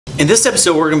In this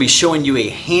episode, we're going to be showing you a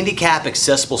handicap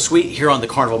accessible suite here on the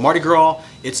Carnival Mardi Gras.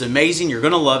 It's amazing. You're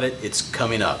going to love it. It's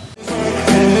coming up.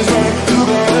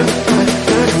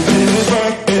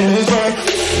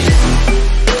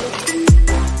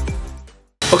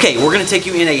 Okay, we're going to take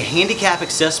you in a handicap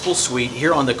accessible suite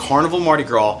here on the Carnival Mardi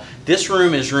Gras. This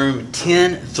room is room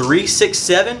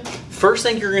 10367. First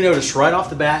thing you're going to notice right off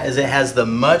the bat is it has the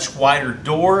much wider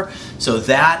door, so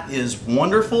that is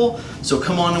wonderful. So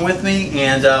come on with me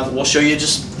and we'll show you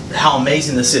just how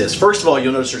amazing this is. First of all,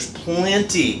 you'll notice there's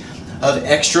plenty of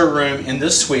extra room in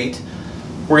this suite.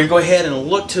 We're going to go ahead and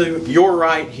look to your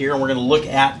right here, and we're going to look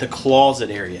at the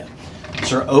closet area.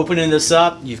 So we're opening this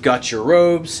up. You've got your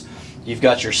robes, you've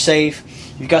got your safe.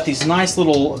 You've got these nice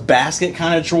little basket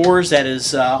kind of drawers that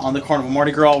is on the Carnival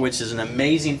Mardi Gras, which is an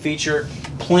amazing feature.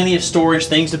 Plenty of storage,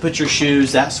 things to put your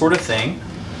shoes, that sort of thing.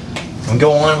 And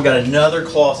go on, we've got another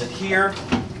closet here.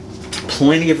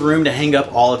 Plenty of room to hang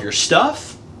up all of your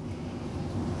stuff.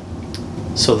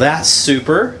 So that's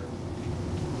super.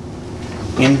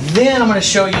 And then I'm going to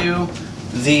show you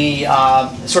the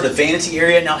sort of vanity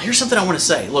area. Now here's something I want to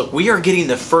say. Look, we are getting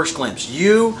the first glimpse.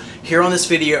 You here on this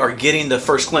video are getting the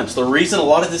first glimpse. The reason a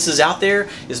lot of this is out there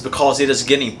is because it is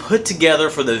getting put together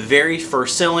for the very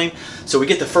first selling. So we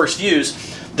get the first views.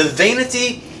 The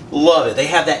vanity, love it. They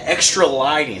have that extra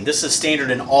lighting. This is standard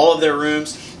in all of their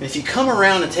rooms. And if you come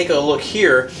around and take a look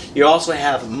here, you also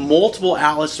have multiple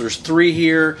outlets. There's 3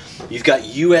 here. You've got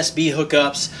USB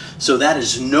hookups. So that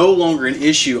is no longer an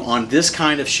issue on this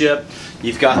kind of ship.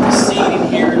 You've got the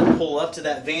seating here to pull up to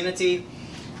that vanity.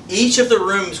 Each of the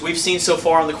rooms we've seen so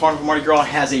far on the Carnival Mardi Gras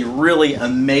has a really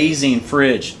amazing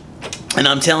fridge. And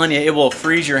I'm telling you, it will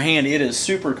freeze your hand. It is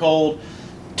super cold.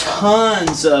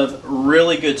 Tons of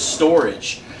really good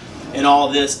storage in all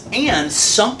of this. And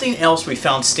something else we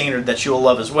found standard that you'll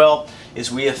love as well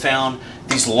is we have found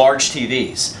these large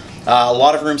TVs. A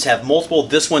lot of rooms have multiple.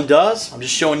 This one does. I'm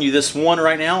just showing you this one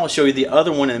right now. I'll show you the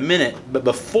other one in a minute. But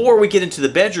before we get into the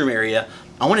bedroom area,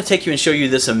 I want to take you and show you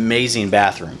this amazing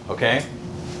bathroom, okay?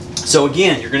 So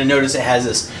again, you're going to notice it has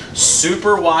this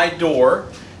super wide door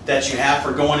that you have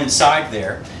for going inside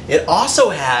there. It also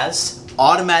has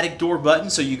automatic door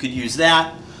buttons, so you could use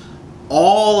that.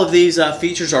 All of these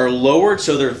features are lowered,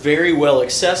 so they're very well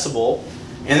accessible.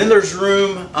 And then there's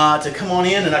room to come on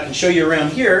in, and I can show you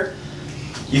around here.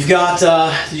 You've got,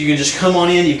 you can just come on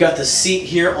in. You've got the seat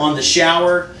here on the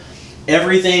shower.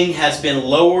 Everything has been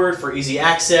lowered for easy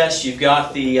access. You've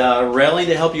got the railing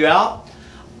to help you out.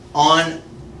 On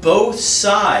both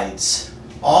sides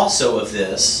also of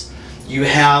this, you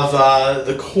have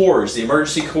the cords, the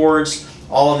emergency cords.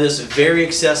 All of this very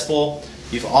accessible.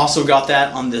 You've also got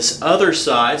that on this other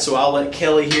side, so I'll let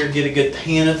Kelly here get a good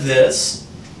pan of this.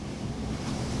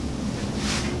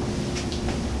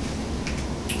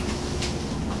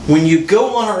 When you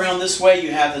go on around this way,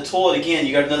 you have the toilet again.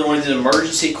 You got another one of the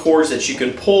emergency cords that you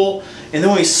can pull. And then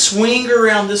when we swing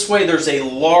around this way, there's a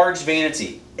large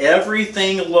vanity.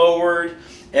 Everything lowered,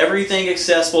 everything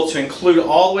accessible to include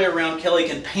all the way around. Kelly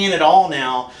can pan it all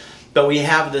now, but we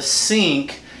have the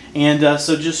sink. And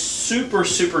so just super,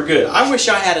 super good. I wish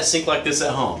I had a sink like this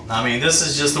at home. I mean, this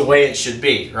is just the way it should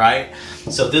be, right?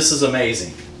 So this is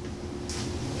amazing.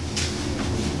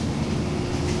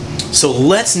 So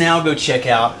let's now go check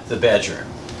out the bedroom.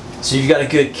 So you've got a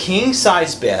good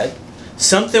king-size bed.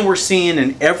 Something we're seeing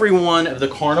in every one of the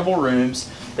Carnival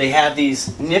rooms. They have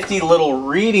these nifty little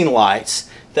reading lights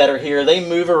that are here. They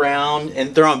move around,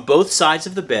 and they're on both sides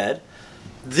of the bed.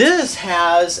 This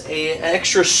has an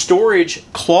extra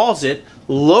storage closet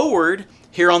lowered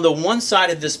here on the one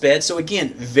side of this bed. So again,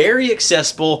 very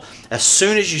accessible. As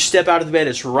soon as you step out of the bed,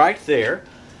 it's right there.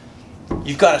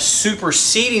 You've got a super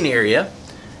seating area.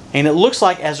 And it looks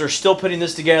like as they're still putting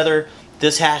this together,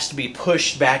 this has to be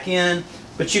pushed back in.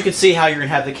 But you can see how you're going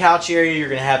to have the couch area. You're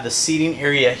going to have the seating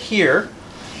area here.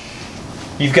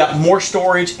 You've got more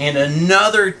storage and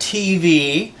another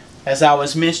TV. As I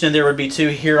was mentioning, there would be 2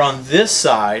 here on this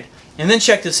side. And then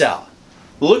check this out.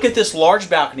 Look at this large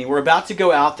balcony. We're about to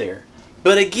go out there.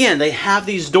 But again, they have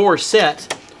these doors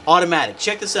set automatic.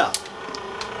 Check this out.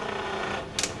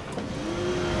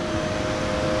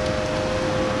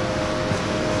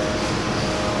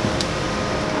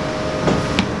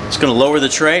 It's going to lower the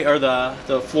tray or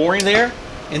the flooring there.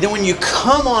 And then when you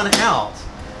come on out,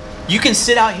 you can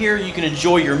sit out here, you can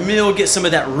enjoy your meal, get some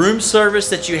of that room service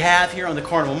that you have here on the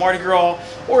Carnival Mardi Gras.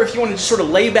 Or if you want to just sort of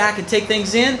lay back and take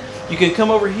things in, you can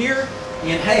come over here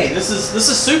and hey, this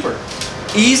is super.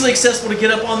 Easily accessible to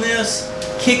get up on this,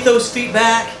 kick those feet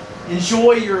back,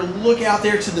 enjoy your look out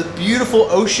there to the beautiful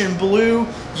ocean blue.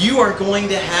 You are going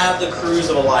to have the cruise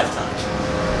of a lifetime.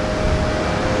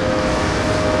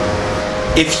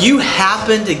 If you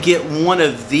happen to get one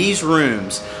of these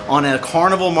rooms on a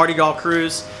Carnival Mardi Gras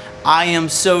cruise, I am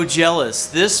so jealous.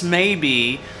 This may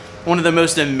be one of the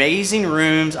most amazing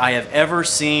rooms I have ever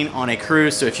seen on a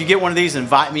cruise. So if you get one of these,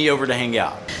 invite me over to hang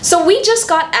out. So we just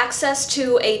got access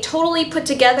to a totally put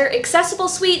together accessible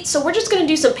suite. So we're just gonna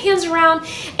do some pans around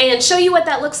and show you what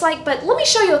that looks like. But let me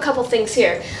show you a couple things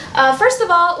here. First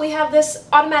of all, we have this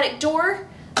automatic door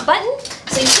button.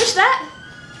 So you push that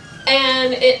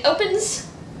and it opens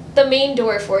the main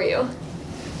door for you.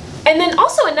 And then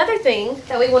also another thing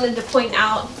that we wanted to point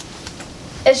out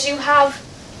is you have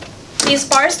these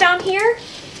bars down here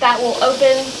that will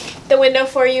open the window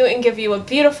for you and give you a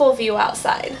beautiful view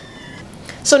outside.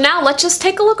 So now let's just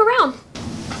take a look around.